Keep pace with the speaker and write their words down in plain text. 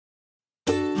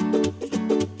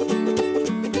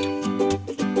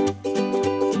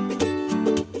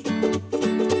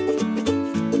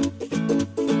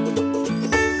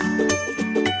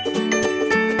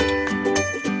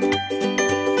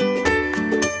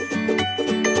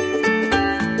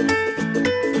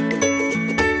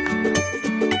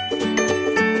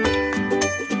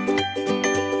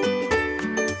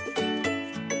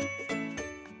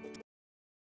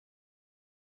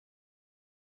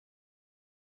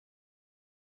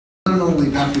Not only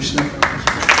Dr. Stephan Esser.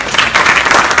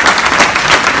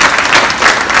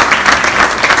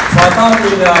 So I thought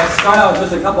we'd start out with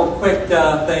just a couple quick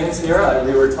things here.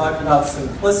 We were talking about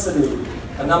simplicity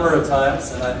a number of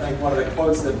times, and I think one of the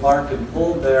quotes that Mark had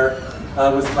pulled there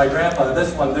was my grandfather.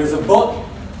 This one, there's a book,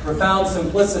 Profound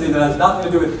Simplicity, that has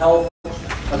nothing to do with health,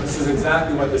 but this is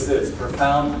exactly what this is,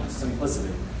 profound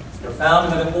simplicity. It's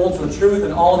profound in that it holds the truth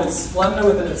in all of its splendor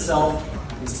within itself,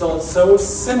 and still it's so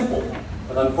simple,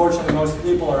 but unfortunately most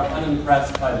people are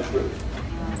unimpressed by the truth.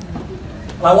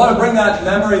 And I want to bring that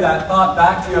memory, that thought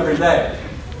back to you every day.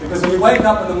 Because when you wake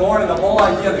up in the morning, the whole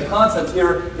idea, the concept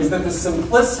here is that the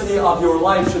simplicity of your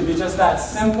life should be just that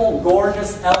simple,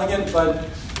 gorgeous, elegant, but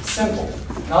simple.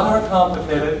 Not over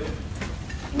complicated,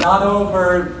 not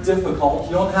over difficult.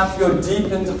 You don't have to go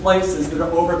deep into places that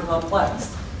are over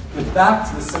complex. Get back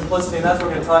to the simplicity, and that's what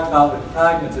we're going to talk about with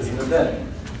pragmatism a bit.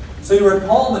 So you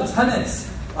recall the tenets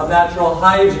of natural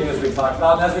hygiene as we talked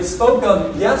about, and as we spoke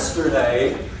of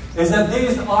yesterday, is that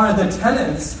these are the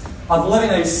tenets of living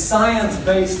a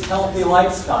science-based healthy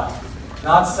lifestyle.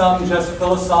 Not some just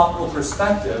philosophical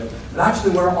perspective, but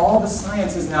actually where all the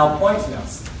science is now pointing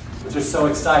us, which is so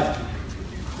exciting.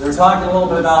 We were talking a little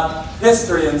bit about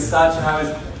history and such, and I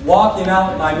was walking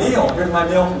out my meal. Here's my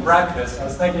meal for breakfast. I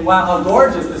was thinking, wow, how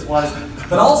gorgeous this was,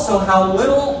 but also how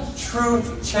little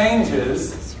truth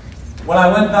changes. When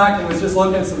I went back and was just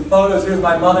looking at some photos, here's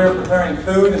my mother preparing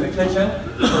food in the kitchen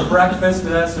for breakfast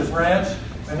at Esser's Ranch.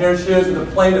 And here she is with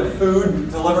a plate of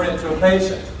food, delivering it to a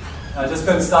patient. And I just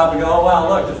couldn't stop and go, oh wow,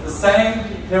 look, it's the same.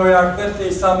 Here we are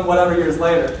 50-some whatever years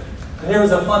later. And here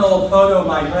was a fun old photo of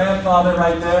my grandfather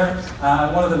right there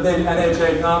at one of the big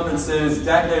NHA conferences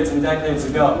decades and decades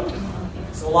ago.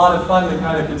 It's a lot of fun to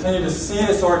kind of continue to see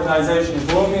this organization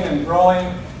blooming and growing,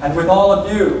 and with all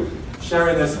of you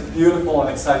sharing this beautiful and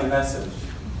exciting message.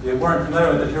 If you weren't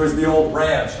familiar with it, here was the old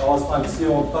ranch. Always fun to see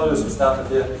old photos and stuff.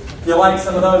 If you like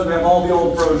some of those, we have all the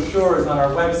old brochures on our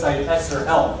website, Esser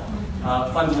Health.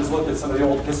 Fun to just look at some of the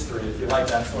old history if you like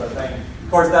that sort of thing.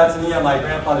 Of course, that's me on my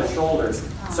grandfather's shoulders.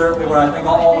 Certainly where I think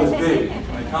I'll always be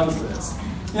when it comes to this.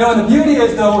 You know, and the beauty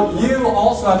is, though, you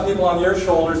also have people on your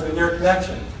shoulders with your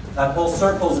connection. That whole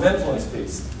circles of influence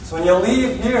piece. So when you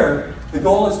leave here, the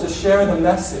goal is to share the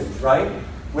message, right?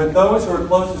 With those who are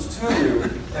closest to you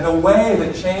in a way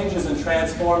that changes and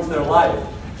transforms their life,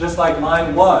 just like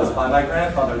mine was by my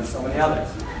grandfather and so many others.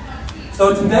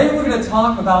 So today we're going to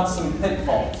talk about some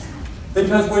pitfalls,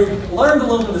 because we've learned a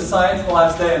little bit of science the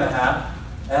last day and a half,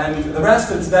 and the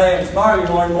rest of today and tomorrow you're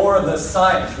going to learn more of the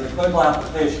science and the clinical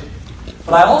application.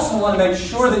 But I also want to make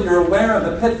sure that you're aware of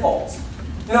the pitfalls.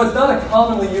 You know, it's not a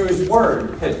commonly used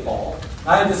word, pitfall.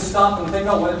 I had to stop and think,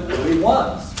 oh, what it really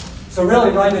was. So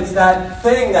really, right, it's that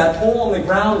thing, that hole in the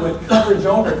ground with coverage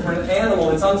over it for an animal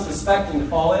that's unsuspecting to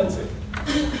fall into.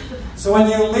 So when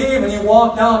you leave and you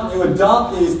walk out and you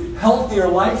adopt these healthier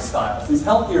lifestyles, these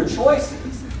healthier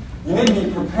choices, you need to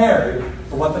be prepared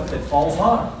for what the pitfalls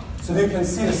are. So that you can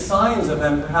see the signs of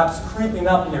them perhaps creeping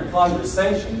up in your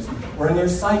conversations or in your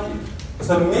psyche.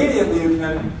 So immediately you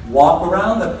can walk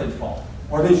around the pitfall,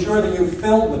 or be sure that you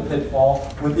fill the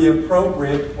pitfall with the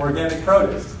appropriate organic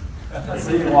produce. So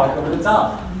you can walk over the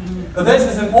top. But this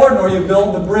is important, or you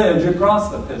build the bridge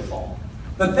across the pitfall.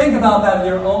 But think about that in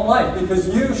your own life, because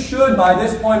you should, by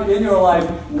this point in your life,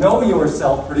 know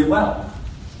yourself pretty well.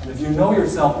 And if you know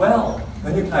yourself well,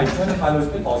 then you can identify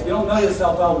those pitfalls. If you don't know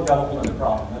yourself well, we've got a whole other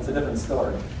problem. That's a different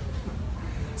story.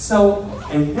 So,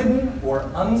 a hidden or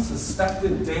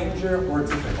unsuspected danger or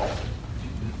difficulty.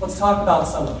 Let's talk about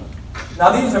some of them.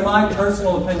 Now, these are my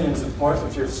personal opinions, of course,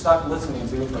 which you're stuck listening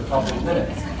to for a couple of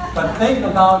minutes. But think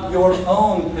about your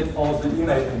own pitfalls that you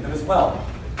may think of as well.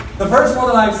 The first one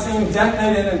that I've seen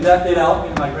decade in and decade out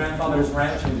in my grandfather's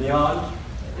ranch and beyond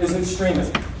is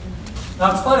extremism.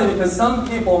 Now, it's funny because some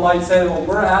people might say, well,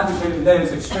 we're advocating today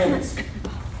as extremists.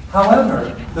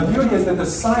 However, the beauty is that the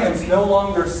science no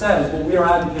longer says what we are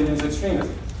advocating as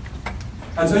extremism.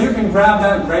 And so you can grab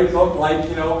that great book like,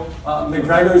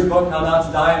 McGregor's book, How Not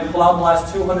to Die, and pull out the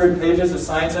last 200 pages of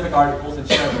scientific articles and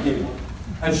share with people.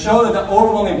 And show that the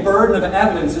overwhelming burden of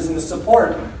evidence is in the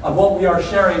support of what we are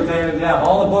sharing day in and day out.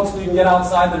 All the books that you can get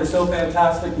outside that are so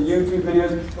fantastic, the YouTube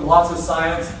videos with lots of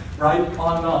science, right,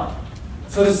 on and on.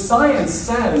 So the science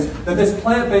says that this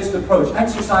plant-based approach,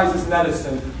 exercise is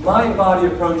medicine, mind-body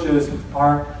approaches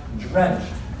are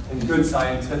drenched in good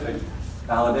scientific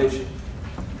validation.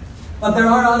 But there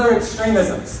are other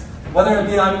extremisms, whether it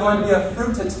be I'm going to be a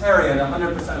fruitarian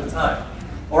 100% of the time,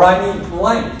 or I need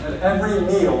blank at every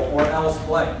meal, or else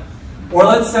blank. Or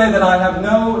let's say that I have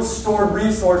no stored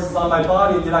resources on my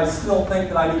body, yet I still think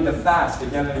that I need to fast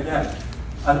again and again.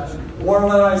 Or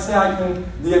when I say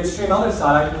the extreme other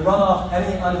side, I can run off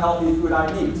any unhealthy food I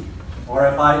eat. Or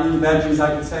if I eat veggies,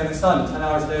 I can stay in the sun 10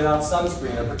 hours a day without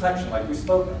sunscreen or protection, like we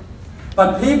spoke of.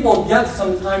 But people get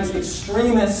sometimes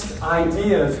extremist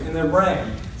ideas in their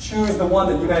brain. Choose the one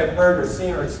that you may have heard or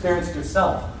seen or experienced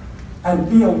yourself. And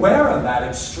be aware of that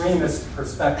extremist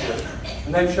perspective.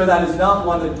 And make sure that is not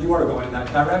one that you are going in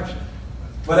that direction.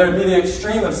 Whether it be the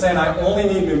extreme of saying, I only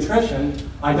need nutrition,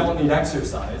 I don't need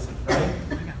exercise, right?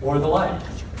 Or the like.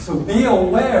 So be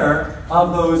aware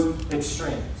of those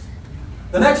extremes.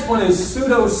 The next one is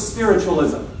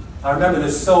pseudo-spiritualism. I remember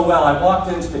this so well. I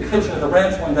walked into the kitchen of the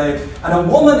ranch one day, and a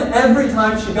woman, every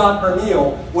time she got her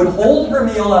meal, would hold her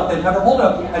meal up, they'd have her hold it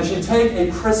up, and she'd take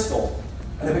a crystal.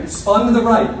 And if it spun to the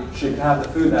right, she could have the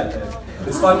food that day. If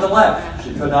it spun to the left,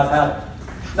 she could not have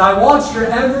it. Now, I watched her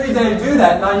every day do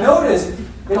that, and I noticed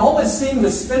it always seemed to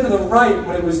spin to the right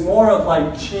when it was more of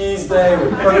like cheese day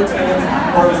with proteins,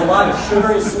 or it was a lot of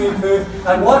sugary sweet food.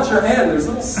 I'd watch her hand, there's a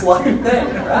little slight thing,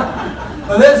 right?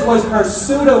 But this was her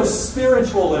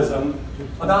pseudo-spiritualism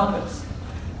about this.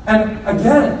 And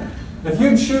again, if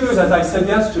you choose, as I said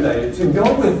yesterday, to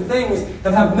go with things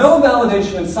that have no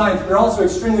validation in science, but are also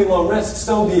extremely low risk,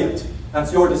 so be it.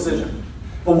 That's your decision.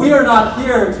 But we are not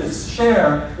here to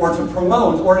share or to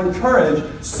promote or encourage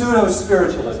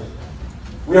pseudo-spiritualism.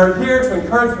 We are here to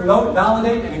encourage, promote,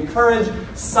 validate, and encourage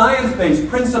science-based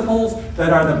principles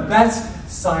that are the best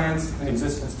science in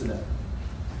existence today.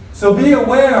 So be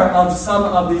aware of some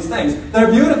of these things. They're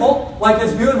beautiful. Like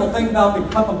it's beautiful. Think about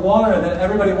the cup of water that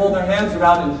everybody hold their hands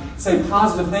around and say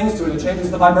positive things to it. It changes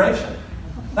the vibration.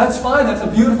 That's fine. That's a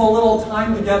beautiful little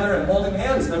time together and holding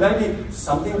hands. There may be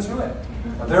something to it.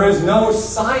 But there is no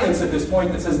science at this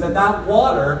point that says that that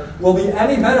water will be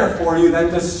any better for you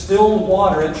than distilled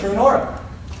water at True North.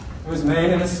 It was made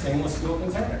in a stainless steel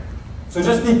container. So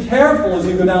just be careful as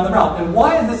you go down the route. And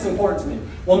why is this important to me?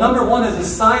 Well, number one, as a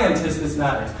scientist, this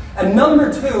matters. And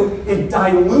number two, it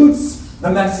dilutes the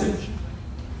message.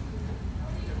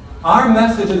 Our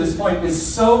message at this point is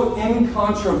so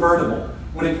incontrovertible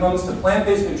when it comes to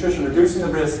plant-based nutrition reducing the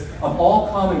risk of all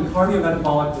common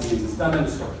cardiometabolic diseases. Done in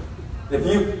the story. If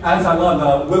you, as I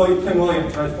love, Kim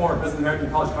Williams, right, former president of the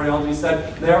American College of Cardiology,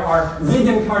 said there are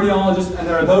vegan cardiologists and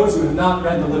there are those who have not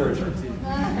read the literature.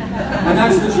 And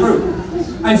that's the truth.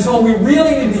 And so what we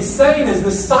really need to be saying is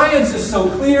the science is so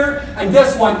clear, and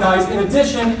guess what, guys? In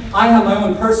addition, I have my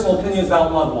own personal opinions about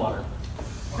blood water.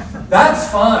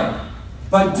 That's fine.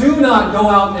 But do not go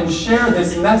out and share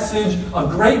this message of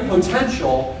great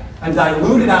potential and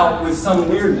dilute it out with some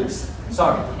weirdness.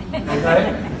 Sorry.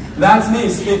 Okay? That's me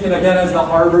speaking again as the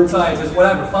Harvard scientist,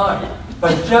 whatever, fine.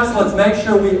 But just let's make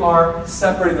sure we are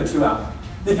separating the two out.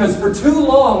 Because for too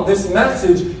long, this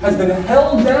message has been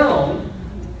held down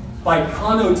by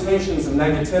connotations of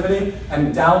negativity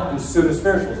and doubt and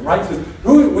pseudo-spiritualism, right? So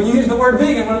when you use the word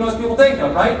vegan, what do most people think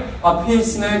of, right? A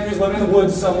peacenik who's living in the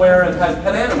woods somewhere and has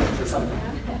pet animals or something,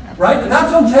 right? And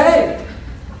that's okay.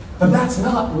 But that's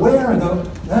not where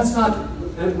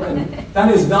that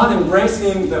is not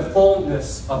embracing the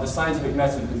fullness of the scientific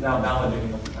message that's now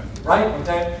validating over time, right?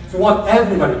 Okay? So we want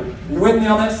everybody. You with me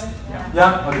on this?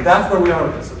 Yeah? Okay, that's where we are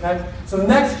with this, okay? So the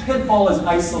next pitfall is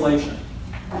isolation.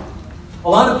 A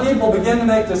lot of people begin to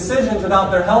make decisions about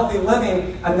their healthy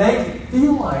living, and they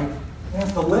feel like they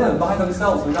have to live by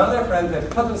themselves. With none of their friends, they have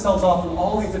to cut themselves off from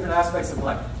all these different aspects of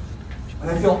life. And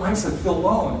they feel isolated, feel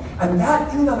alone. And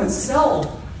that in and of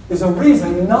itself is a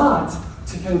reason not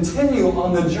to continue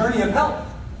on the journey of health.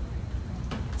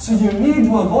 So you need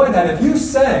to avoid that. If you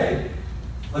say,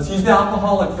 let's use the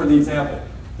alcoholic for the example.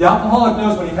 The alcoholic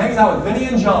knows when he hangs out with Vinny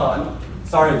and John,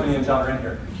 sorry if Vinny and John are in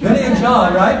here, Vinny and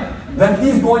John, right, then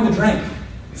he's going to drink.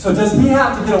 So does he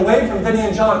have to get away from Vinny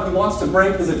and John if he wants to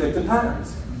break his addictive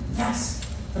patterns? Yes,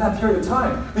 for that period of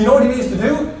time. But you know what he needs to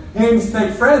do? He needs to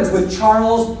make friends with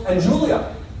Charles and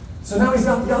Julia. So now he's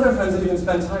got the other friends that he can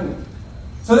spend time with.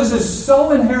 So this is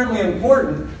so inherently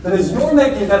important that as you're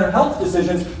making better health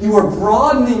decisions, you are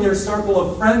broadening your circle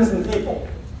of friends and people.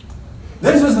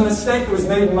 This was a mistake that was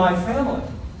made in my family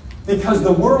because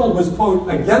the world was, quote,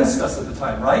 against us at the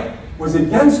time, right? Was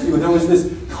against you. There was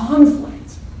this conflict.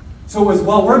 So it was,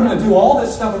 well, we're going to do all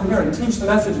this stuff over here and teach the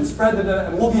message and spread it,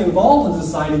 and we'll be involved in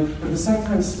society, but at the same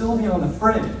time still be on the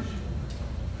fringe.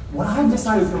 What I've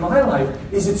decided for my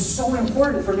life is it's so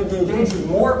important for me to engage with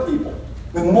more people,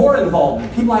 with more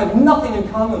involvement, people I have nothing in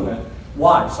common with.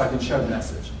 Why? So I can share the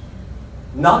message.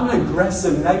 Not an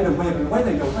aggressive, negative way, but in a way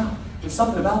they go, wow, there's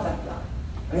something about that guy.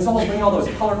 And he's always bringing all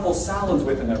those colorful salads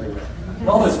with him everywhere. And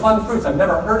all those fun fruits I've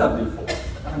never heard of before.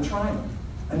 And I'm trying them.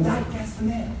 And that gets them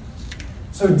in.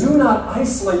 So do not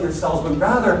isolate yourselves, but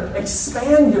rather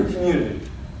expand your community.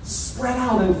 spread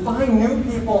out and find new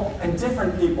people and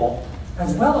different people,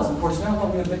 as well as, of course, now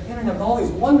we have the internet with all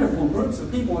these wonderful groups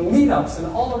of people and meetups and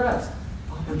all the rest.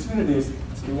 Opportunities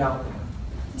to be out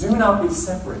there. Do not be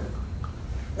separated.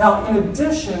 Now, in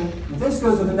addition, this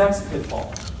goes to the next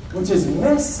pitfall, which is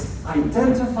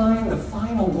misidentifying the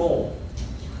final goal.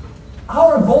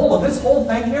 Our goal of this whole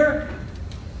thing here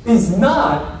is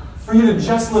not for you to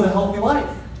just live a healthy life.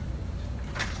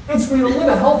 It's for you to live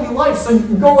a healthy life so you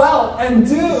can go out and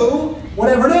do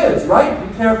whatever it is, right?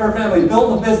 You care for a family,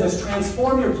 build a business,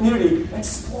 transform your community,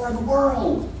 explore the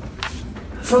world.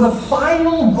 So the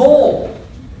final goal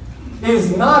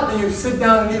is not that you sit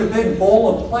down and eat a big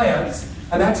bowl of plants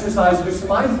and exercise and do some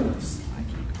mindfulness.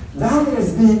 That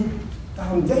is the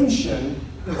foundation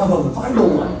of a vital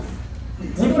life. Do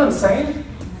you know what I'm saying?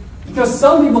 Because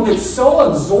some people get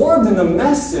so absorbed in the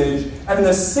message and in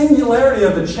the singularity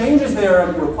of the changes they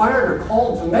are required or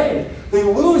called to make, they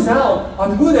lose out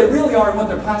on who they really are and what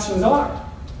their passions are.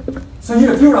 So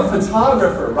if you're a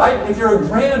photographer, right? If you're a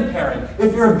grandparent,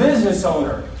 if you're a business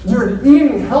owner, you're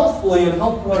eating healthfully in a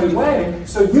health-promoting way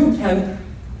so you can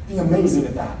be amazing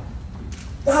at that.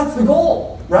 That's the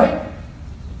goal, right?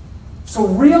 So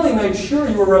really make sure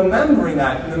you're remembering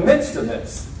that in the midst of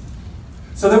this.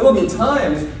 So there will be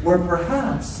times where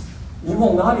perhaps you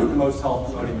will not eat the most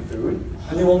health-promoting food,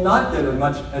 and you will not get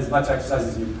as much exercise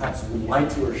as you perhaps would like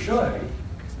to or should,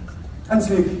 and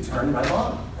so you can turn right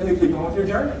on, and you keep going with your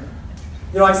journey.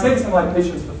 You know, I say to some of my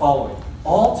patients the following.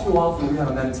 All too often we have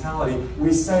a mentality,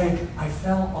 we say, I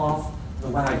fell off the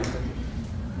wagon.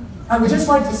 I would just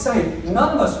like to say, none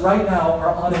of us right now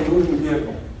are on a moving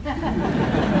vehicle.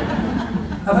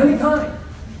 Of any kind.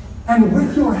 And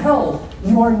with your health,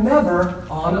 you are never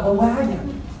on a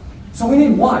wagon. So we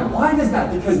need why. Why does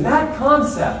that? Because that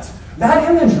concept, that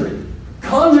imagery,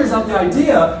 conjures up the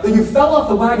idea that you fell off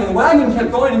the wagon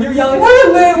kept going, and you're yelling,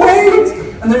 wait!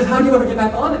 And there's, how do you ever get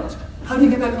back on it? How do you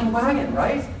get back on the wagon,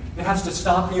 right? It has to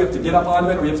stop you, you have to get up onto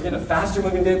it, or you have to get in a faster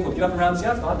moving vehicle, get up around, see,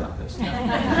 I've thought about this.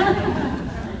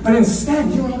 But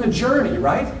instead, you're on a journey,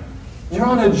 right? You're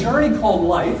on a journey called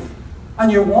life,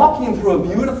 and you're walking through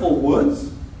a beautiful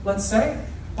woods, let's say,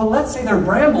 but let's say they're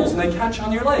brambles and they catch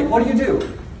on your leg. What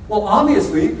do? Well,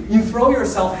 obviously, you throw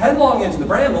yourself headlong into the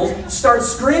brambles, start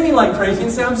screaming like crazy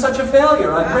and say, I'm such a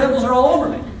failure, brambles are all over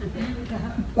me.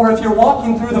 Or if you're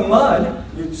walking through the mud,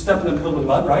 you step in a field of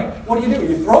mud, right? What do?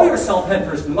 You throw yourself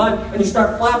headfirst in the mud and you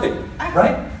start flapping,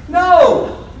 right?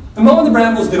 No! The moment the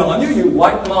brambles get on you, you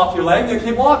wipe them off your leg, you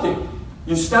keep walking.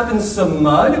 You step in some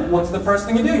mud, what's the first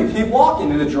thing you do? You keep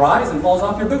walking and it dries and falls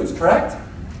off your boots, correct?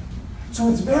 So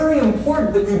it's very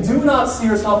important that you do not see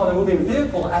yourself on a moving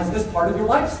vehicle as this part of your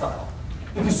lifestyle.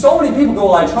 Because so many people go,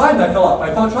 well, I tried and I fell off.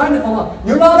 I tried and I fell off.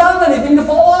 You're not on anything to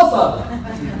fall off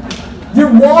of.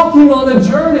 You're walking on a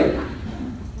journey.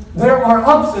 There are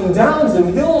ups and downs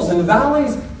and hills and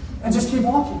valleys, and just keep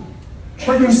walking.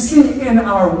 But you see, in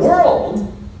our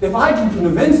world, if I can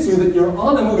convince you that you're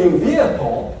on a moving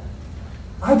vehicle,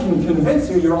 I can convince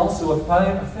you you're also a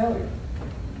failure.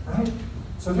 Right?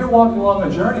 So if you're walking along a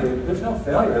journey, there's no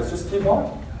failure. It's just keep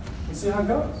walking and see how it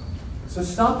goes. So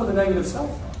stop with the negative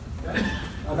self-talk. Okay?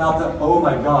 About the, oh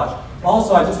my gosh.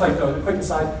 Also, I just like to, a quick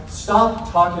aside,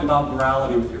 stop talking about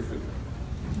morality with your food.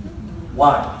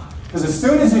 Why? Because as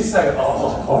soon as you say,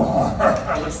 oh,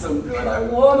 that looks so good, I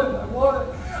want it,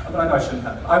 but I know I shouldn't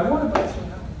have it. I want it, but I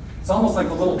shouldn't have it. It's almost like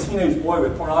a little teenage boy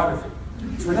with pornography.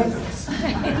 It's ridiculous.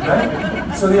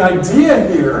 Right? So the idea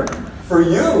here for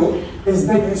you is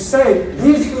that you say,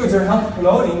 these foods are health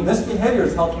promoting, this behavior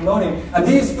is health promoting, and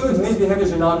these foods and these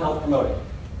behaviors are non-health promoting.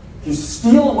 If you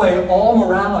steal away all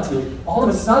morality, all of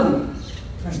a sudden,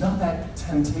 there's not that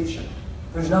temptation.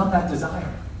 There's not that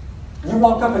desire. You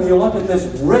walk up and you look at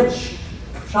this rich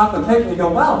chocolate cake and you go,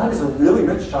 wow, that is a really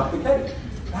rich chocolate cake.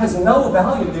 It has no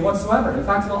value to me whatsoever. In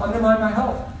fact, it'll undermine my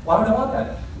health. Why would I want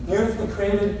that? Beautifully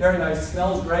created, very nice,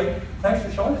 smells great. Thanks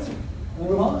for showing it to me. And you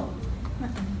move on.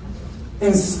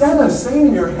 Instead of saying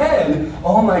in your head,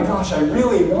 oh my gosh, I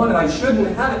really want it, I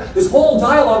shouldn't have it, this whole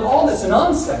dialogue, all this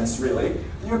nonsense, really,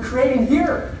 you're creating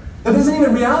here. That isn't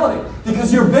even reality.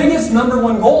 Because your biggest number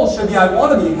one goal should be, I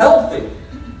want to be healthy.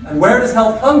 And where does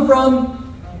health come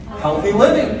from? Healthy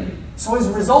living. So as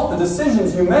a result, the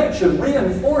decisions you make should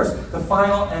reinforce the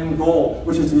final end goal,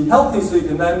 which is to be healthy so you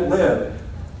can then live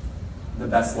the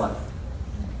best life.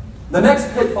 The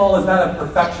next pitfall is that of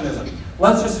perfectionism.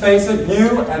 Let's just face it,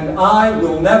 you and I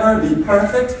will never be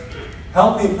perfect.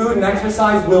 Healthy food and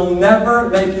exercise will never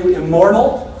make you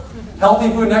immortal. Healthy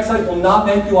food and exercise will not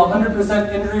make you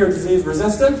 100% injury or disease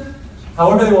resistant.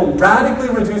 However, they will radically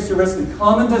reduce your risk of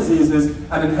common diseases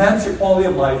and enhance your quality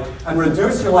of life and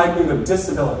reduce your likelihood of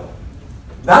disability.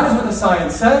 That is what the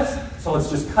science says, so let's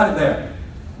just cut it there.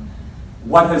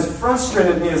 What has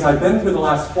frustrated me as I've been through the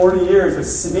last 40 years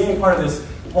of being part of this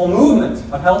whole movement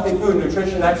of healthy food,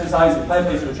 nutrition, exercise, and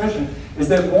plant-based nutrition is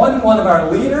that one of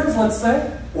our leaders, let's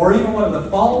say, or even one of the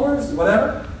followers,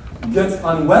 whatever, gets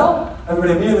unwell,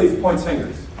 everybody immediately points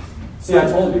fingers. See, I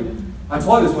told you. I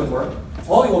told you this wouldn't work. I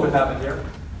told you what would happen here.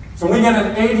 So when we get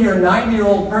an 80 or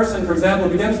 90-year-old person, for example,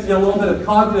 who begins to get a little bit of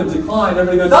cognitive decline,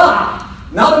 everybody goes,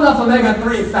 not enough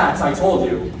omega-3 fats, I told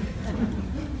you.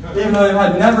 Even though they've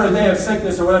had never a day of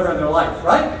sickness or whatever in their life,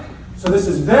 right? So this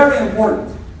is very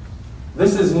important.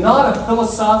 This is not a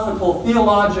philosophical,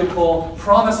 theological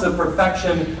promise of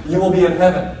perfection, you will be in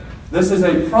heaven. This is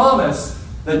a promise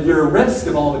that your risk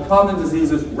of all the common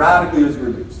diseases radically is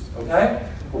reduced, okay?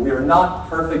 But we are not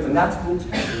perfect, and that's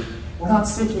okay. We're not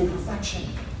seeking perfection.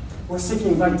 We're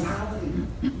seeking vitality.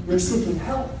 You're seeking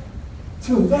health.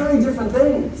 Two very different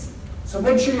things. So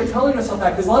make sure you're telling yourself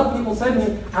that, because a lot of people say to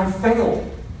me, I failed.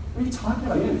 What are you talking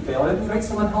about? You didn't fail. You ate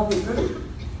some unhealthy food.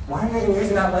 Why are you even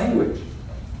using that language?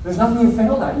 There's nothing you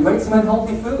failed at. You ate some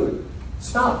unhealthy food.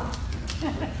 Stop.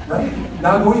 Right?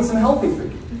 Now go eat some healthy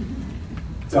food.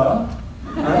 Duh.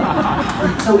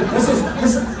 Right? So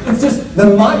it's just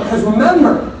the mind, because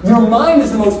remember, your mind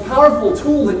is the most powerful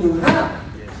tool that you have.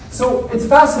 So it's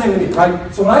fascinating to me,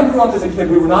 right? So when I grew up as a kid,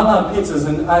 we were not allowed pizzas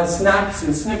and snacks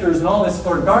and Snickers and all this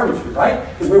sort of garbage food, right?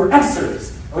 Because we were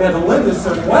Essers, and we had to live this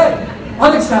certain way.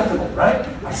 Unacceptable, right?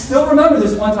 I still remember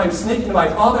this one time sneaking to my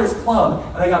father's club,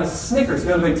 and I got a Snickers.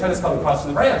 We had a big tennis club across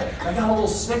from the ranch. And I got a little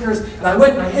Snickers, and I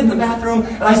went and I hid in the bathroom,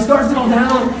 and I scarfed it all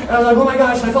down, and I was like, oh my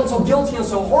gosh, and I felt so guilty and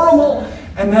so horrible.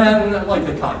 And then, like,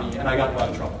 they caught me, and I got in a lot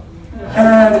of trouble.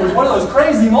 And it was one of those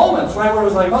crazy moments, right, where it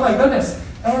was like, oh my goodness.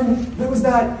 And there was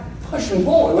that push and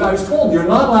pull. When I was told, you're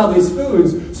not allowed these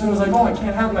foods, so I was like, oh, I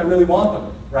can't have them, I really want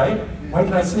them, right? Why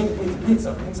can I sneak a piece of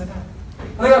pizza? Things like that.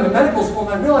 And I got into medical school, and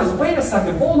I realized, wait a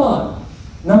second, hold on.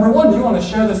 Number one, do you want to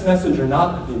share this message or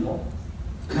not to people?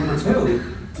 Number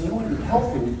two, do you want to be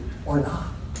healthy or not?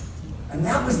 And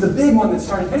that was the big one that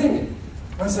started hitting me.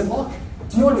 And I said, look,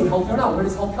 do you want to be healthy or not? Where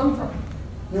does health come from?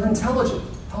 You're intelligent.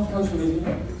 Health comes from these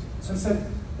behaviors. So I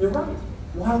said, you're right.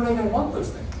 Why would I even want those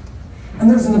things? And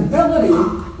there's an ability,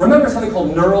 remember something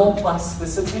called neural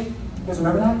plasticity? You guys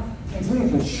remember that? The idea you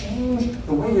can change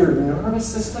the way your nervous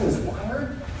system is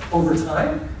wired over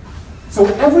time. So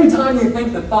every time you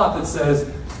think the thought that says,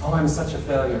 oh, I'm such a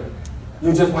failure,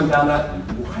 you just went down that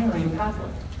wiring pathway.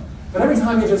 But every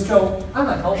time you just go, I'm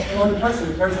a health-promoted person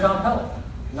who cares about health.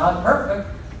 Not perfect,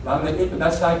 but I'm going to eat the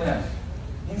best I can.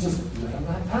 You just lay on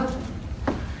that pathway.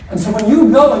 And so when you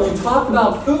go and you talk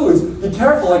about foods, be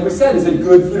careful, like we said, is it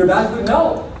good food or bad food?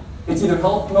 No. It's either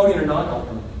health-promoting or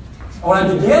non-health-promoting. And when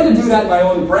I began to do that in my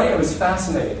own brain, it was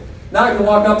fascinating. Now I can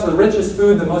walk up to the richest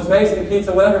food, the most amazing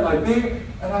pizza, whatever it might be,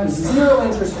 and I have zero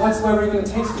interest whatsoever even in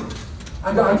tasting it.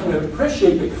 I can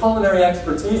appreciate the culinary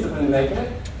expertise of making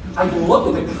it. I can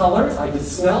look at the colors, I can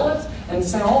smell it, and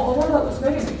say, oh, wow, that looks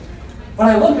amazing. But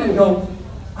I look at it and go,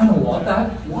 I don't want that.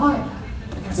 Why?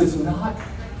 Because it's not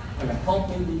going to help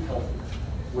me be healthy,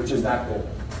 which is that goal.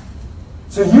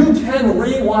 So you can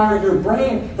rewire your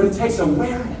brain, but it takes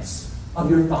awareness of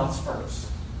your thoughts first.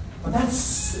 But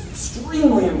that's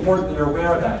extremely important that you're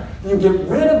aware of that. You get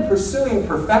rid of pursuing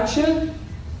perfection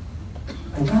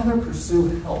and rather pursue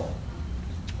health.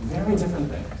 Very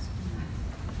different things.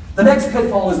 The next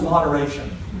pitfall is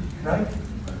moderation, right?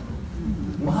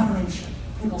 Moderation.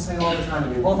 People say it all the time to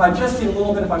me, well, if I just eat a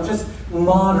little bit, if I'm just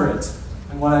moderate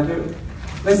in what I do.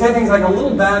 They say things like, a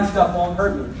little bad stuff won't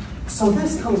hurt me. So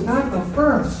this comes back the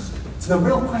first to the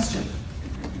real question.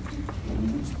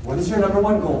 What is your number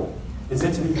one goal? Is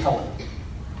it to be healthy?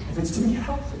 If it's to be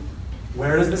healthy,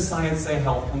 where does the science say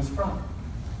health comes from?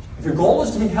 If your goal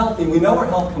is to be healthy, and we know where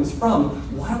health comes from,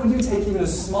 why would you take even a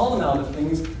small amount of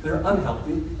things that are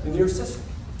unhealthy into your system?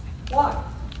 Why?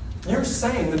 You're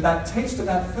saying that that taste of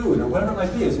that food, or whatever it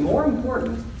might be, is more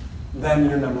important than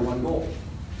your number one goal.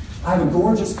 I have a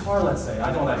gorgeous car, let's say.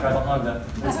 I don't, I drive a Honda.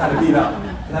 It's kind of beat up.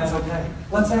 And that's okay.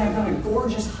 Let's say I've got a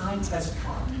gorgeous high-test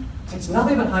car. It takes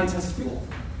nothing but high-test fuel.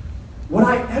 Would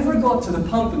I ever go up to the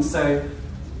pump and say,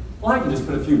 well, I can just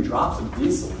put a few drops of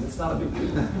diesel in. It's not a big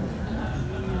deal.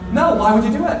 No, why would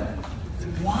you do it?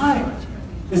 Why?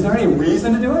 Is there any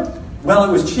reason to do it? Well,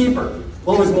 it was cheaper.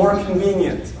 Well, it was more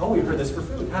convenient. Oh, we've heard this for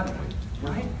food, haven't we?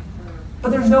 Right?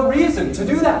 But there's no reason to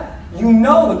do that. You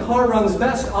know the car runs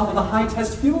best off of the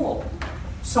high-test fuel.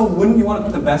 So wouldn't you want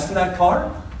to put the best in that car?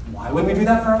 Why wouldn't we do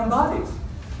that for our own bodies?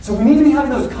 So we need to be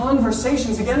having those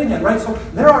conversations again and again, right? So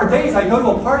there are days I go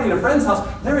to a party at a friend's house,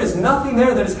 there is nothing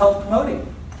there that is health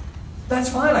promoting. That's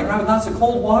fine. I grab a glass of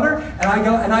cold water and I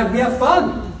go and we have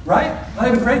fun. right? And I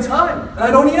have a great time, and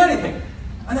I don't eat anything,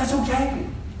 and that's okay.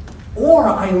 Or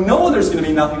I know there's going to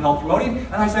be nothing health promoting,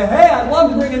 and I say, hey, I'd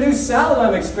love to bring a new salad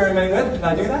I'm experimenting with. Can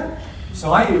I do that?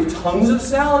 So I eat tons of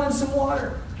salad and some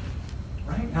water.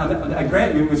 Right? Now, I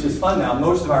grant you, which is fun now,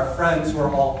 most of our friends who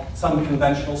are all some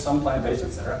conventional, some plant-based,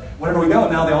 etc., whenever we go,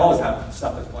 now they always have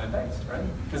stuff that's plant-based, right?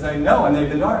 Because they know, and they've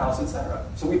been to our house, etc.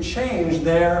 So we change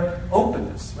their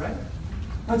openness, right?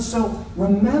 But so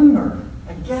remember,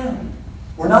 again,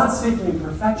 we're not seeking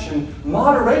perfection.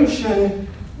 Moderation,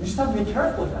 you just have to be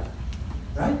careful with that.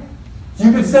 Right?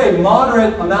 You could say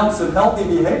moderate amounts of healthy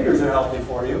behaviors are healthy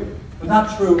for you, but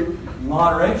not true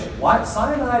moderation. Why?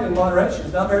 Cyanide in moderation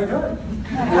is not very good.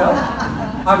 You know?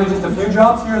 I mean, just a few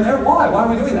drops here and there. Why? Why are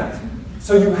we doing that?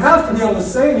 So you have to be able to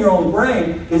say in your own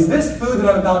brain, is this food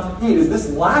that I'm about to eat, is this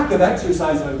lack of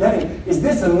exercise that I'm getting, is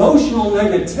this emotional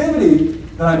negativity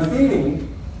that I'm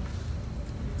feeding,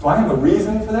 do I have a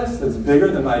reason for this that's bigger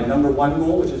than my number one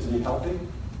goal, which is to be healthy?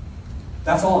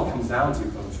 That's all it comes down to,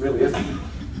 folks, really, isn't it?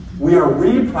 We are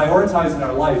reprioritizing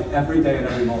our life every day and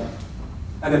every moment.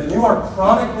 And if you are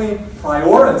chronically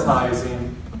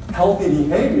prioritizing healthy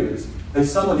behaviors, they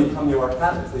suddenly become your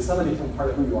habits. They suddenly become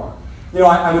part of who you are. You know,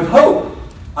 I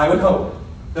would hope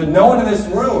that no one in this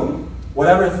room would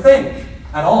ever think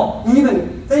at all,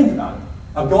 even think about it,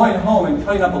 of going home and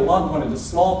cutting up a loved one into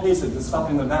small pieces and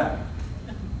stuffing them in the bag.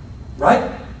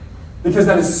 Right? Because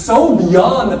that is so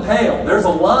beyond the pale. There's a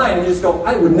line and you just go,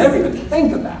 I would never even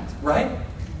think of that, right?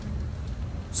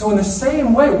 So in the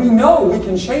same way, we know we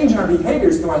can change our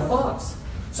behaviors through our thoughts.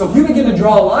 So if you begin to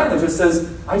draw a line that just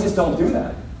says, I just don't do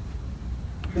that,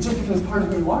 it just becomes part of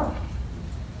who you are.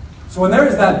 So when there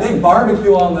is that big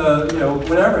barbecue on the,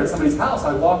 whatever, at somebody's house,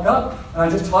 I walk up and I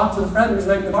just talk to the friend who's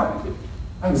making the barbecue.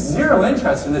 I have zero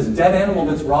interest in this dead animal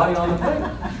that's rotting on the plate,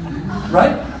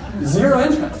 right? Zero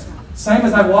interest. Same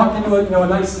as I walk into a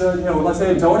nice, let's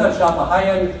say a donut shop, a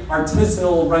high-end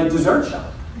artisanal dessert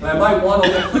shop. And I might want a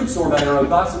little fruit sorbet or a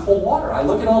glass of cold water. I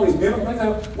look at all these beautiful things, I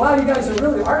go, wow, you guys are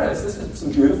really artists. This is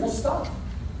some beautiful stuff.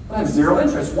 But I have zero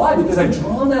interest. Why? Because I've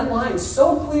drawn that line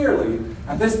so clearly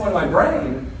at this point in my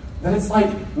brain that it's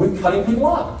like with cutting people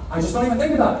off. I just don't even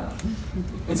think about it.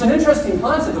 It's an interesting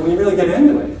concept when you really get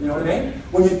into it, you know what I mean?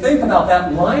 When you think about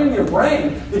that line in your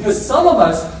brain, because some of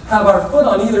us have our foot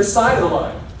on either side of the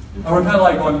line. And we're kind of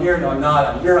like, well, I'm here, no, I'm not,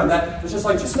 I'm here, I'm that. It's just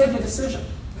like, just make a decision.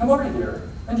 Come over here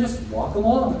and just walk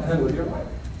along and then live your life.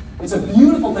 It's a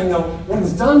beautiful thing, though. What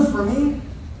it's done for me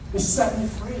is set me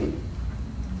free.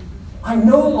 I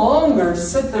no longer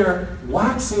sit there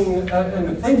waxing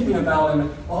and thinking about,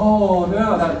 oh,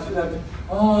 no,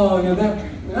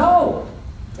 no.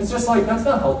 It's just like, that's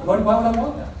not healthy. Why would I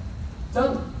want that?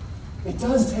 Done. It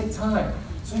does take time.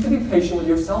 So you can be patient with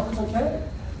yourself, it's okay.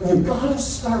 But you've got to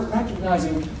start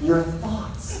recognizing your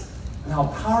thoughts and how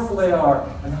powerful they are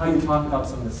and how you talk about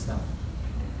some of this stuff.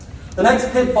 The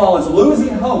next pitfall is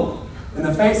losing hope in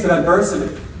the face of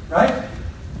adversity, right?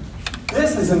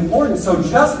 This is important. So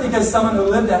just because someone who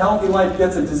lived a healthy life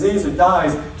gets a disease or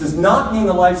dies does not mean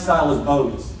the lifestyle is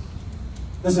bogus.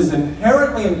 This is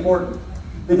inherently important.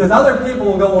 Because other people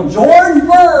will go, well, George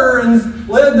Burns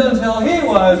lived until he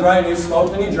was, right? And he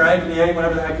smoked and he drank and he ate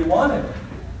whatever the heck he wanted.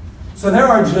 So there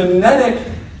are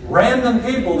genetic, random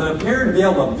people that appear to be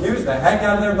able to abuse the heck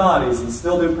out of their bodies and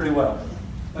still do pretty well.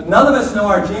 But none of us know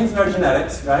our genes and our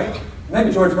genetics, right?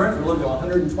 Maybe George Burns would live to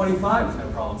 125 with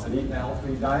no problems and eat a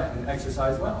healthy diet and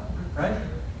exercise well, right?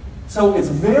 So it's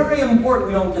very important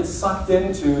we don't get sucked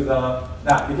into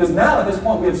that. Because now at this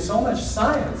point we have so much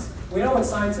science, we know what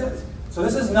science is. So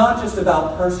this is not just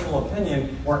about personal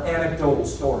opinion or anecdotal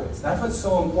stories. That's what's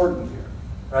so important here,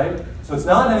 right? So it's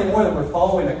not anymore that we're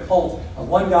following a cult of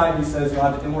one guy who says you'll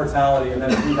have immortality and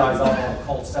then if he dies off, all the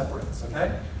cult separates,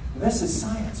 okay? This is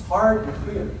science, hard and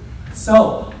clear.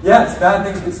 So, yes, bad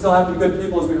things can still happen to good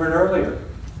people as we heard earlier.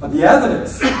 But the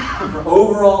evidence for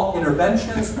overall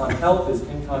interventions on health is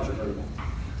incontrovertible.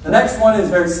 The next one is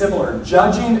very similar,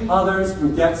 judging others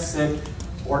who get sick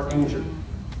or injured.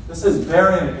 This is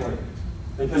very important.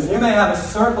 Because you may have a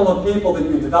circle of people that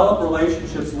you develop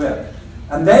relationships with,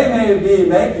 and they may be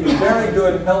making very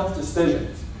good health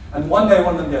decisions, and one day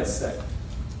one of them gets sick.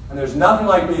 And there's nothing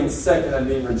like being sick and then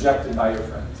being rejected by your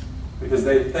friends. Because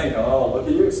they think, oh, look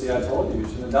at you, see, I told you, you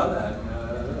shouldn't have done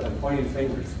that, pointing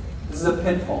fingers. This is a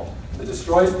pitfall. It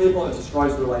destroys people, it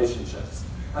destroys relationships.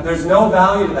 And there's no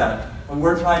value to that when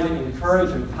we're trying to encourage,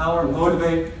 empower,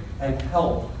 motivate, and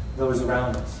help those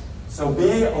around us. So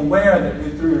be aware that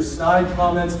through your snide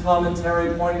comments,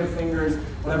 commentary, pointing of fingers,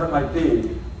 whatever it might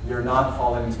be, you're not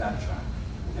falling into that trap.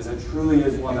 Because it truly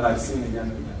is one that I've seen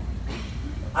again and again.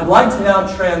 I'd like to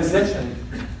now transition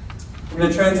We're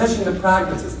going to transition to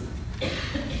pragmatism.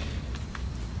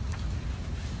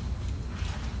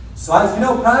 So as you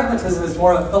know, pragmatism is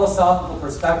more of a philosophical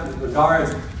perspective with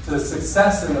regards to the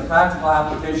success and the practical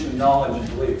application of knowledge and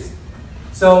beliefs.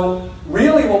 So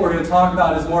really what we're going to talk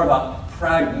about is more about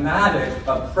pragmatic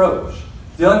approach,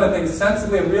 dealing with things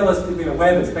sensibly and realistically in a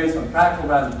way that's based on practical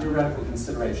rather than theoretical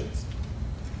considerations.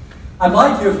 I'd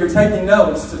like you, if you're taking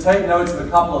notes, to take notes of a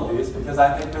couple of these because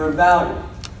I think they're of value.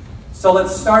 So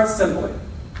let's start simply.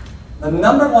 The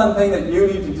number one thing that you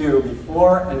need to do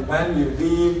before and when you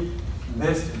leave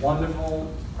this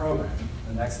wonderful program,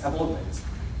 the next couple of days,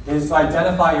 is to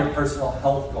identify your personal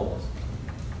health goals.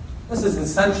 This is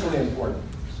essentially important.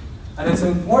 And it's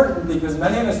important because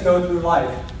many of us go through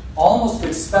life almost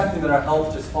expecting that our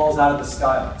health just falls out of the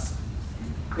sky on us.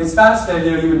 It's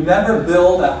fascinating, you would never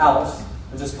build a house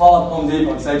and just call up Home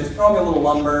Depot and say, just throw me a little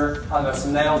lumber, I don't know,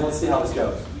 some nails, let's see how this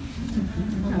goes.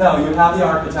 No, you have the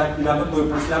architect, you have the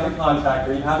blueprints, you have the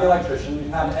contractor, you have the electrician, you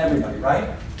have everybody, right?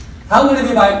 How many of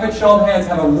you, by a quick show of hands,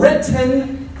 have a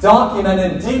written,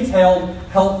 documented, detailed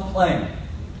health plan?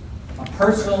 A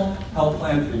personal health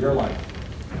plan for your life.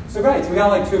 So great, so we got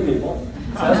like 2 people.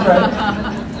 So that's great.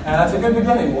 And that's a good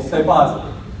beginning, we'll stay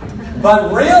positive.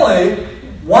 But really,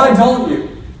 why don't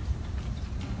you?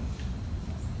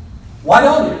 Why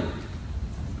don't you?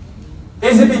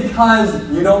 Is it because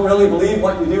you don't really believe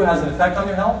what you do has an effect on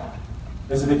your health?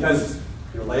 Is it because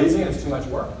you're lazy and it's too much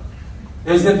work?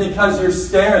 Is it because you're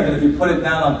scared that if you put it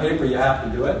down on paper you have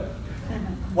to do it?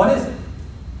 What is it?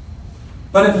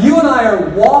 But if you and I are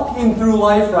walking through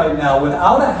life right now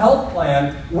without a health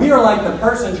plan, we are like the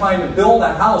person trying to build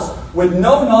a house with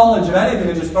no knowledge of anything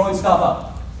and just throwing stuff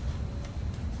up.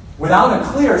 Without a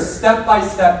clear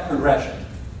step-by-step progression.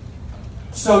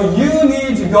 So you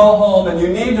need to go home and you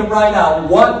need to write out,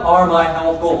 what are my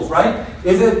health goals, right?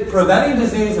 Is it preventing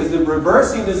disease? Is it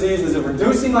reversing disease? Is it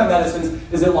reducing my medicines?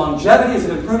 Is it longevity? Is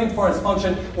it improving performance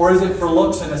function? Or is it for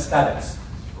looks and aesthetics?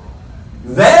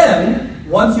 Then,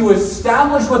 once you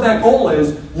establish what that goal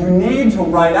is, you need to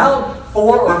write out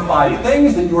 4 or 5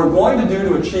 things that you are going to do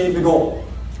to achieve the goal.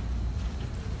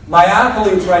 My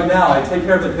athletes right now, I take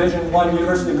care of the Division I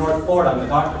University of North Florida. I'm the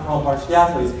doctor for all varsity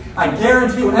athletes. I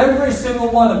guarantee you, every single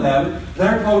one of them,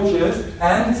 their coaches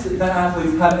and the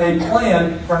athletes have a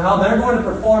plan for how they're going to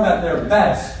perform at their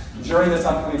best during this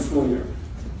upcoming school year.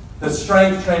 The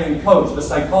strength training coach, the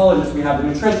psychologist we have, the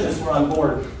nutritionists were on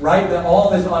board, right? All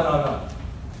this on and on.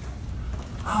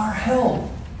 Our health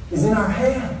is in our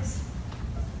hands.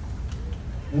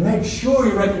 Make sure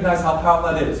you recognize how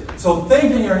powerful that is. So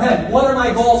think in your head, what are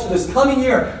my goals for this coming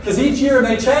year? Because each year it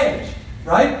may change,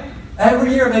 right?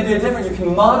 Every year it may be different. You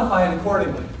can modify it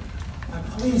accordingly. But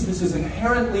please, this is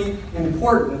inherently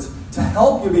important to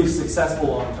help you be successful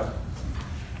long term.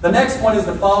 The next one is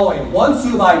the following. Once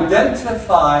you've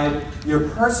identified your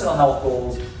personal health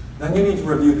goals, then you need to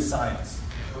review the science.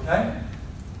 Okay?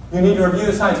 You need to review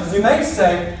the science. Because you may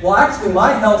say, well, actually,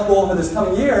 my health goal for this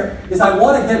coming year is I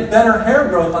want to get better hair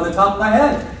growth on the top of my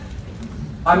head.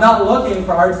 I'm not looking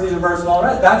for heart disease reversal and all the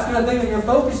rest. That's the thing that you're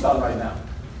focused on right now.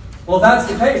 Well, if that's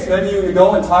the case, maybe you could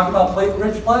go and talk about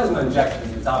platelet-rich plasma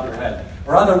injections at the top of your head.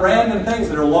 Or other random things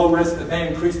that are low risk that may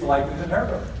increase the likelihood of hair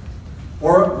growth.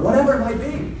 Or whatever it might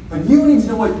be. But you need to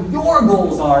know what your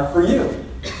goals are for you.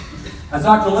 As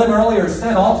Dr. Lim earlier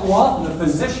said, all too often the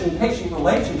physician-patient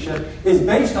relationship is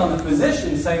based on the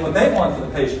physician saying what they want for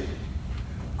the patient.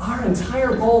 Our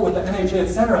entire goal with the NHA,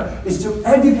 etc., is to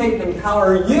educate and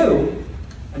empower you,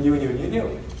 and you,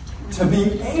 to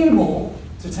be able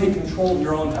to take control of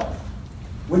your own health,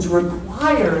 which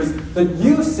requires that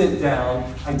you sit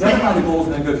down, identify the goals,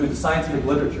 and then go through the scientific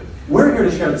literature. We're here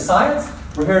to share the science.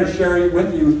 We're here to share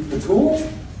with you the tools.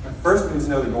 But first, we need to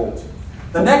know the goals.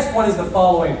 The next one is the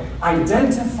following.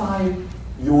 Identify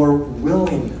your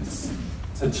willingness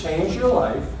to change your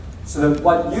life so that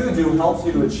what you do helps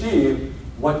you to achieve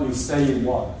what you say you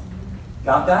want.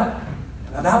 Got that?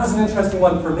 Now that was an interesting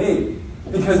one for me.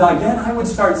 Because again, I would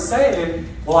start saying,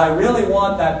 well, I really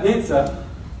want that pizza,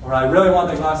 or I really want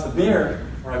that glass of beer,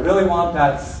 or I really want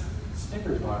that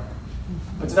Snickers bar.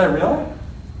 But did I really?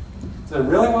 Did I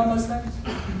really want those things?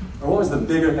 Or what was the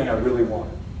bigger thing I really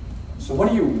wanted? So what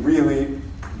do you really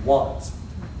want?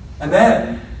 And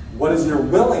then, what is your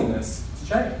willingness to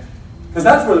change? Because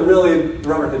that's where really the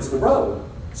rubber hits the road.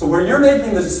 So where you're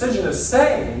making the decision of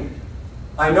saying,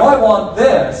 I know I want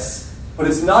this, but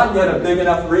it's not yet a big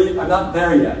enough I'm not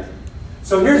there yet.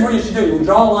 So here's what you should do. You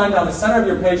draw a line down the center of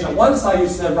your page. On one side you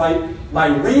said, write my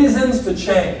reasons to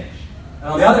change. And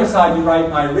on the other side you write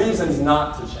my reasons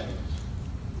not to change.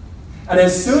 And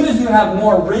as soon as you have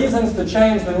more reasons to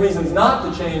change than reasons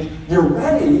not to change, you're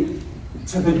ready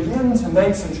to begin to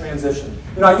make some transition.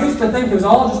 You know, I used to think it was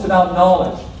all just about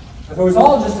knowledge. If it was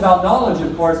all just about knowledge,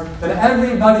 of course, then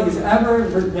everybody who's ever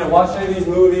watched any of these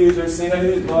movies or seen any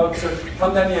of these books or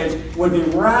come to NHA would be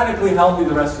radically healthy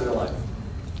the rest of their life.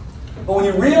 But when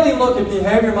you really look at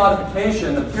behavior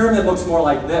modification, the pyramid looks more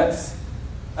like this.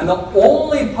 And the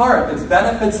only part that's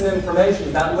benefits and information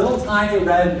is that little tiny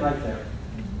red right there.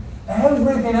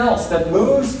 Everything else that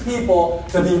moves people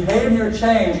to behavior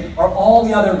change are all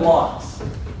the other blocks.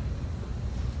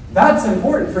 That's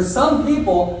important. For some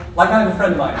people, like I have a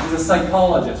friend of mine, he's a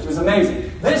psychologist. He was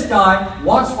amazing. This guy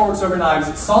watched Forks Over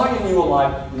Knives, saw You Knew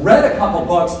Alive, read a couple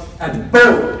books, and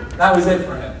boom, that was it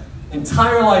for him.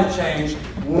 Entire life changed.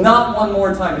 Not one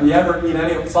more time did he ever eat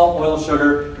any salt, oil,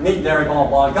 sugar, meat, dairy, blah,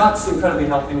 blah. Got so incredibly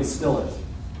healthy and he still is.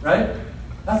 Right?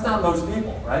 That's not most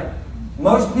people, right?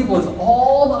 Most people, it's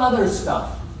all the other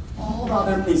stuff. All the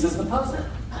other pieces of the puzzle.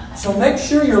 So make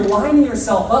sure you're lining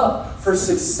yourself up for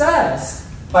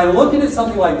success by looking at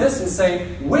something like this and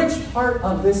saying, which part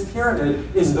of this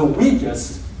pyramid is the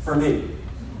weakest for me?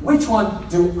 Which one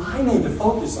do I need to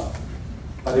focus on?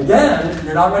 But again,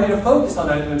 you're not ready to focus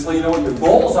on it until you know what your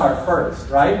goals are first,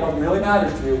 right? What really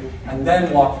matters to you, and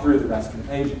then walk through the rest of the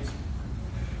pages.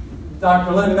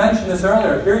 Dr. Lynn mentioned this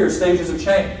earlier. Here are your stages of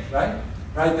change, right?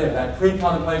 Right there, that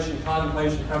pre-contemplation,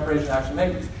 contemplation, preparation, action,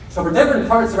 maintenance. So for different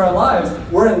parts of our lives,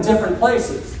 we're in different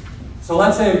places. So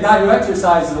let's say a guy who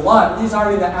exercises a lot, he's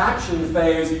already in the action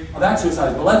phase of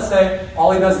exercise. But let's say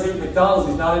all he does is eat McDonald's,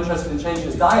 he's not interested in changing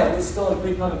his diet, he's still in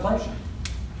pre-contemplation.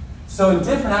 So in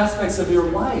different aspects of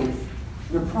your life,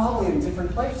 you're probably in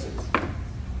different places.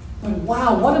 But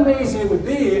wow, what amazing it would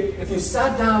be if you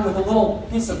sat down with a little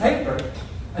piece of paper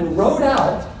and wrote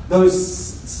out those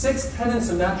 6 tenets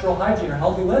of natural hygiene or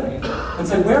healthy living and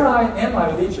said, where am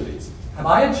I with each of these? Have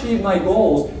I achieved my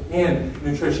goals in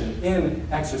nutrition, in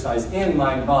exercise, in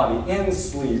mind, body, in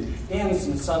sleep, in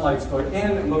some sunlight exposure,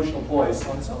 in emotional poise, so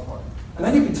on and so forth? And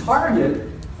then you can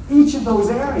target each of those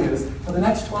areas for the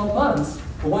next 12 months,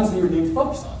 the ones that you need to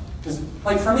focus on. Because,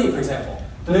 like for me, for example,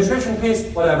 the nutrition piece,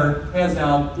 whatever, hands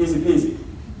down, easy peasy.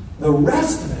 The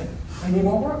rest of it, I need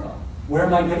more work on. Where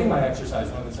am I getting my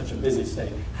exercise when I'm in such a busy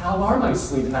state? How are my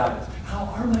sleep habits? How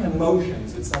are my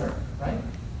emotions, etc., right?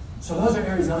 So those are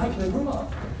areas that I can improve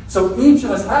on. So each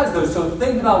of us has those. So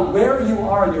think about where you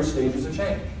are in your stages of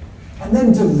change. And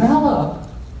then develop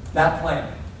that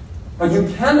plan. But you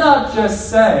cannot just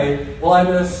say, well, I'm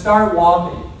going to start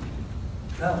walking.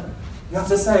 No. You have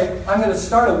to say, I'm going to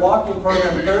start a walking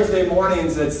program Thursday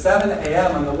mornings at 7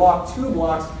 a.m. I'm going to walk 2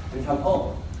 blocks and come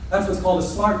home. That's what's called a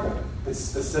SMART goal. It's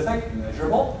specific,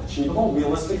 measurable, achievable,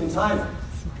 realistic, and timely.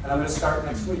 And I'm going to start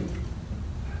next week.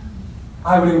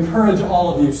 I would encourage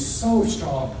all of you so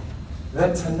strongly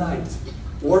that tonight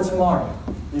or tomorrow,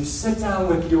 you sit down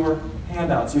with your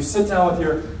handouts, you sit down with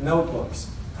your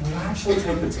notebooks, and you actually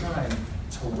take the time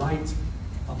to write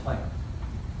a plan.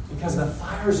 Because the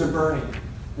fires are burning.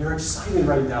 You're excited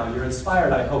right now. You're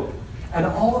inspired, I hope. And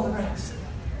all of the rest.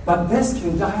 But this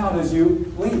can die out as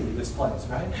you leave this place,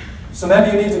 right? So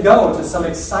maybe you need to go to some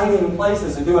exciting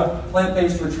places and do a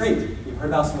plant-based retreat. You've heard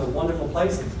about some of the wonderful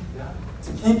places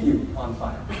to keep you on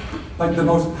fire. But the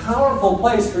most powerful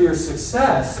place for your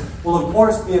success will, of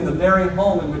course, be in the very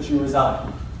home in which you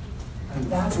reside. And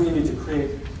that's where you need to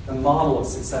create the model of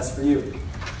success for you.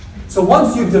 So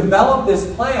once you develop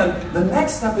this plan, the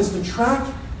next step is to track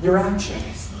your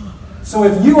actions. So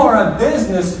if you are a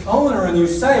business owner and you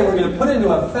say, we're going to put into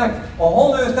effect a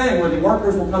whole new thing where the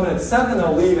workers will come in at 7,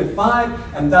 they'll leave at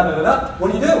 5, and da-da-da-da,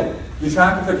 what do? You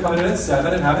track if they're coming in at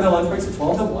 7 and having their lunch breaks at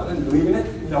 12 to 1 and leaving it,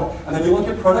 and then you look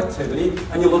at productivity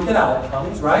and you look at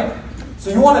outcomes, right? So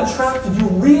you want to track, did you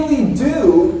really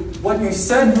do what you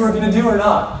said you were going to do or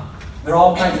not? There are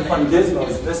all kinds of fun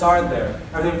gizmos. This aren't there.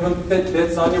 Everything from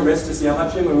Fitbits on your wrist to see how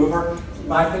much you move, or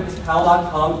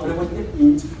myfitnesspal.com, put it what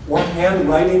you eat, or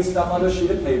handwriting stuff on a sheet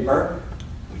of paper.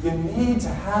 You need to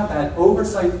have that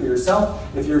oversight for yourself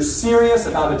if you're serious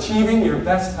about achieving your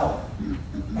best health.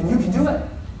 And you can do it.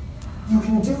 You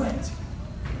can do it.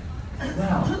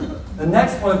 Now, the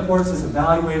next one, of course, is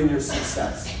evaluating your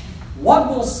success. What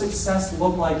will success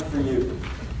look like for you?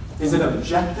 Is it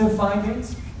objective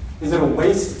findings? Is it a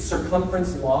waist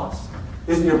circumference loss?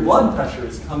 Is it your blood pressure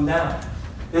has come down?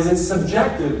 Is it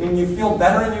subjective, meaning you feel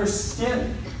better in your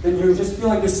skin? That you just feel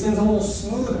like your skin's a little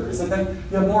smoother? Is it that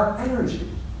you have more energy?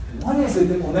 What is it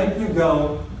that will make you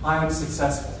go, I am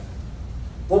successful?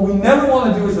 What we never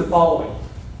want to do is the following.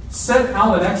 Set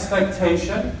out an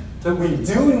expectation that we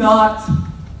do not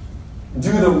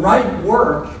do the right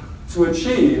work to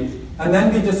achieve, and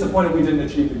then be disappointed we didn't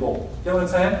achieve the goal. You know what I'm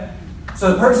saying?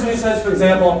 So the person who says, for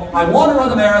example, I want to run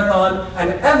the marathon,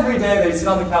 and every day they sit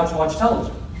on the couch and watch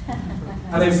television.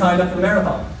 And they've signed up for the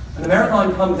marathon. And the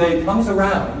marathon day comes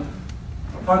around,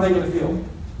 how are they going to feel?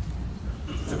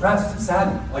 Depressed,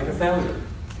 saddened, like a failure.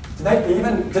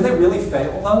 Did they really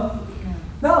fail though?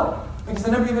 No, because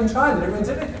they never even tried, they never even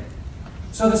did anything.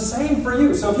 So the same for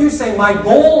you. So if you say, my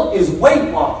goal is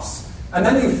weight loss, and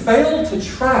then you fail to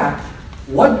track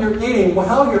what you're eating,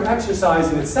 how you're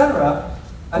exercising, etc.,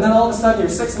 and then all of a sudden you're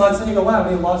 6 months and you go, wow, I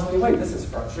haven't lost any weight. This is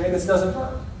frustrating. This doesn't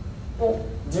work. Well,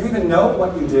 do you even know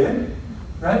what you did?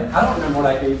 Right? I don't remember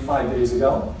what I ate 5 days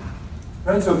ago.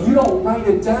 Right? So if you don't write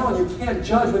it down, you can't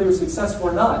judge whether you're successful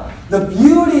or not. The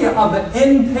beauty of the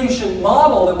inpatient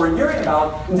model that we're hearing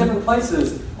about in different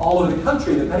places all over the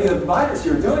country that many of the providers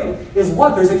here are doing is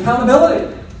what? There's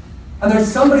accountability. And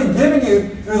there's somebody giving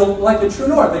you through like the True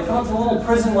North. They come up to a little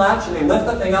prison latch and they lift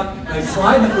the thing up and they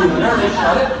slide the food in there and they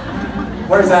shut it.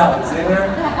 Where's Alan? Is he in there?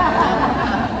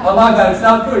 Oh my God, it's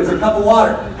not food, it's a cup of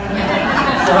water.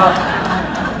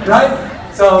 So, right?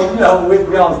 So, you know,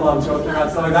 we always love joking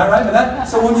around stuff like that, right?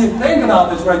 So when you think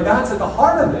about this, right, that's at the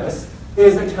heart of this,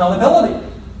 is accountability.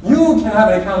 You can have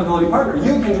an accountability partner.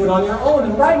 You can do it on your own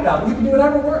and write it out. You can do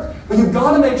whatever works. But you've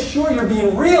got to make sure you're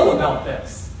being real about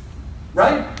this.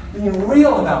 Right? Being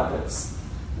real about this.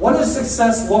 What does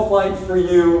success look like for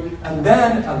you? And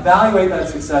then evaluate that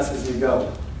success as you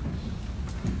go.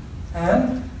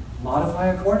 And modify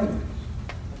accordingly.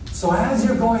 So as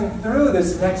you're going through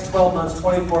this next 12 months,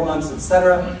 24 months,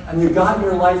 etc., and you've got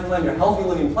your life plan, your healthy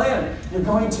living plan, you're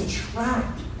going to track.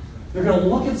 You're going to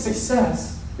look at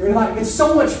success. You're going to like, it's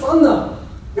so much fun though.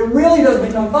 It really does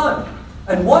become fun.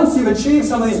 And once you've achieved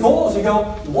some of these goals, you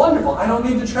go, wonderful, I don't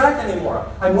need to track anymore.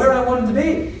 I'm where I wanted to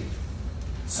be.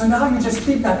 So now you just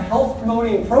keep that health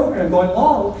promoting program going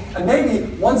along, and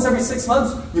maybe once every 6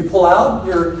 months, you pull out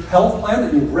your health plan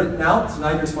that you've written out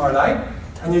tonight or tomorrow night,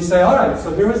 and you say, all right,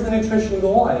 so here is the nutrition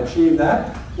goal, I achieved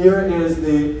that. Here is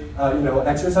the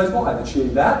exercise goal, I've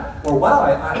achieved that. Or wow,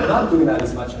 I'm not doing that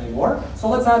as much anymore, so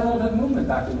let's add a little bit of movement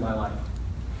back into my life.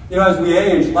 You know, as we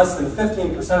age, less than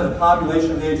 15% of the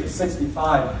population of the age of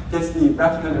 65 gets the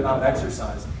recommended amount of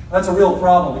exercise. That's a real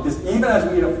problem because even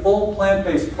as we eat a full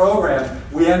plant-based program,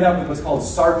 we end up with what's called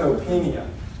sarcopenia,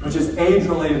 which is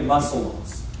age-related muscle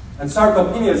loss. And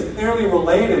sarcopenia is clearly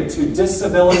related to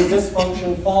disability,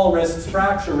 dysfunction, fall risks,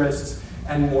 fracture risks,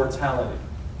 and mortality.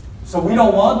 So we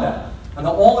don't want that. And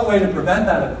the only way to prevent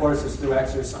that, of course, is through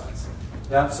exercise.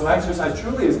 Yeah? So exercise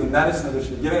truly is the medicine that we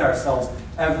should be giving ourselves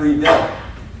every day.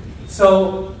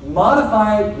 So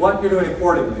modify what you're doing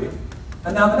accordingly.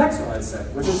 And now the next one I'd say,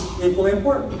 which is equally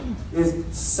important, is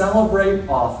celebrate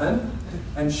often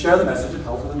and share the message of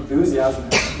health with enthusiasm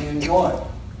and joy.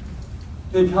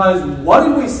 Because what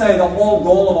did we say the whole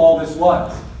goal of all this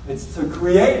was? It's to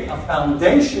create a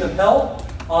foundation of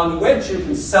health on which you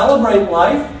can celebrate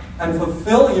life and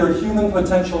fulfill your human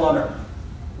potential on Earth.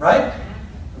 Right?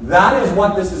 That is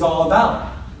what this is all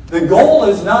about. The goal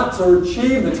is not to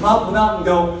achieve the top of the mountain and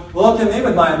go, look at me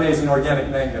with my amazing organic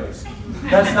mangoes.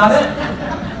 That's not it.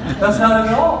 That's not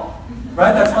it at all.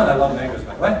 Right? That's fun. I love mangoes,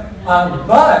 by the way.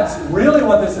 But really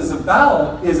what this is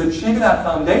about is achieving that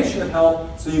foundation of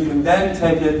health so you can then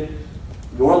take it,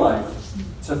 your life,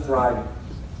 to thriving.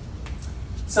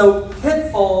 So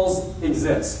pitfalls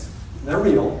exist. They're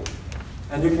real.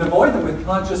 And you can avoid them with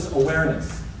conscious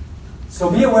awareness. So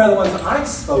be aware of the ones I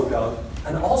spoke of,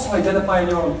 and also identify in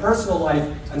your own personal life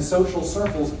and social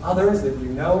circles others that you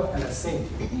know and have seen.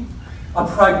 A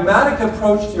pragmatic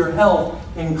approach to your health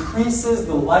increases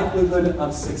the likelihood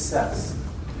of success.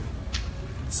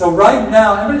 So right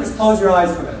now, everybody just close your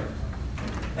eyes for a minute.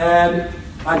 And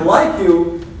I'd like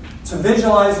you to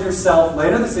visualize yourself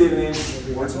later this evening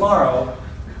or tomorrow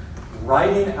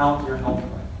writing out your health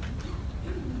plan.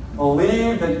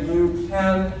 Believe that you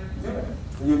can do it.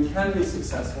 You can be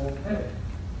successful in it.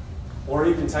 Or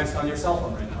you can text on your cell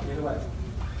phone right now, either way.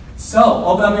 So,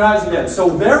 open up your eyes again. So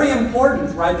very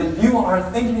important, right, that you are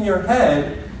thinking in your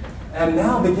head and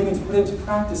now beginning to put into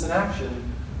practice and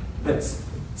action this.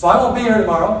 So I won't be here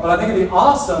tomorrow, but I think it'd be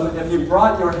awesome if you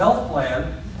brought your health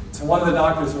plan to one of the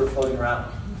doctors who are floating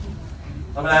around.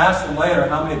 I'm going to ask them later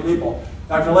how many people.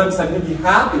 Dr. Lim said he'd be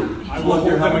happy to look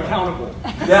your health plan. Accountable.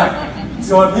 Yeah.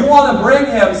 So if you want to bring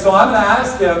him, so I'm going to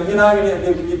ask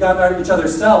him, you've got each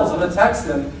other's cells. I'm going to text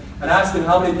him and ask him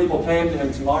how many people came to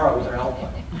him tomorrow with their health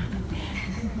plan.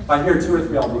 If I hear 2 or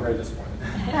 3, I'll be very disappointed.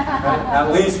 Right?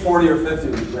 At least 40 or 50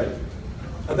 would be great.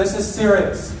 But this is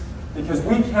serious because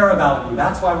we care about you.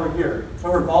 That's why we're here. That's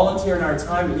why we're volunteering our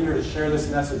time to be here to share this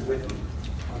message with you.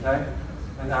 Okay?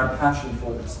 And our passion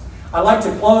for this. I'd like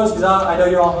to close because I know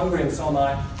you're all hungry and so am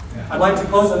I. I'd like to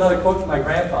close with another quote from my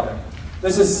grandfather.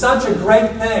 This is such a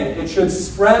great thing. It should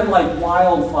spread like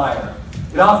wildfire.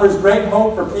 It offers great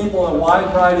hope for people in a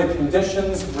wide variety of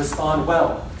conditions who respond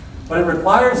well. But it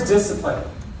requires discipline.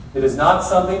 It is not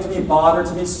something to be bought or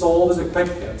to be sold as a quick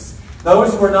fix.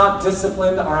 Those who are not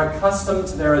disciplined are accustomed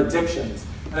to their addictions,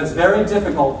 and it's very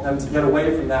difficult for them to get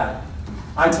away from that.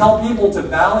 I tell people to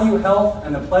value health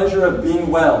and the pleasure of being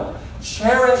well.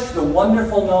 Cherish the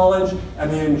wonderful knowledge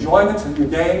and the enjoyment that you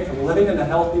gain from living in a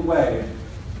healthy way.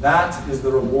 That is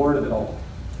the reward of it all.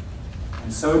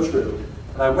 And so true.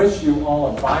 And I wish you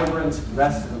all a vibrant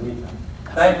rest of the weekend.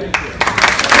 Thank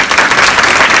you.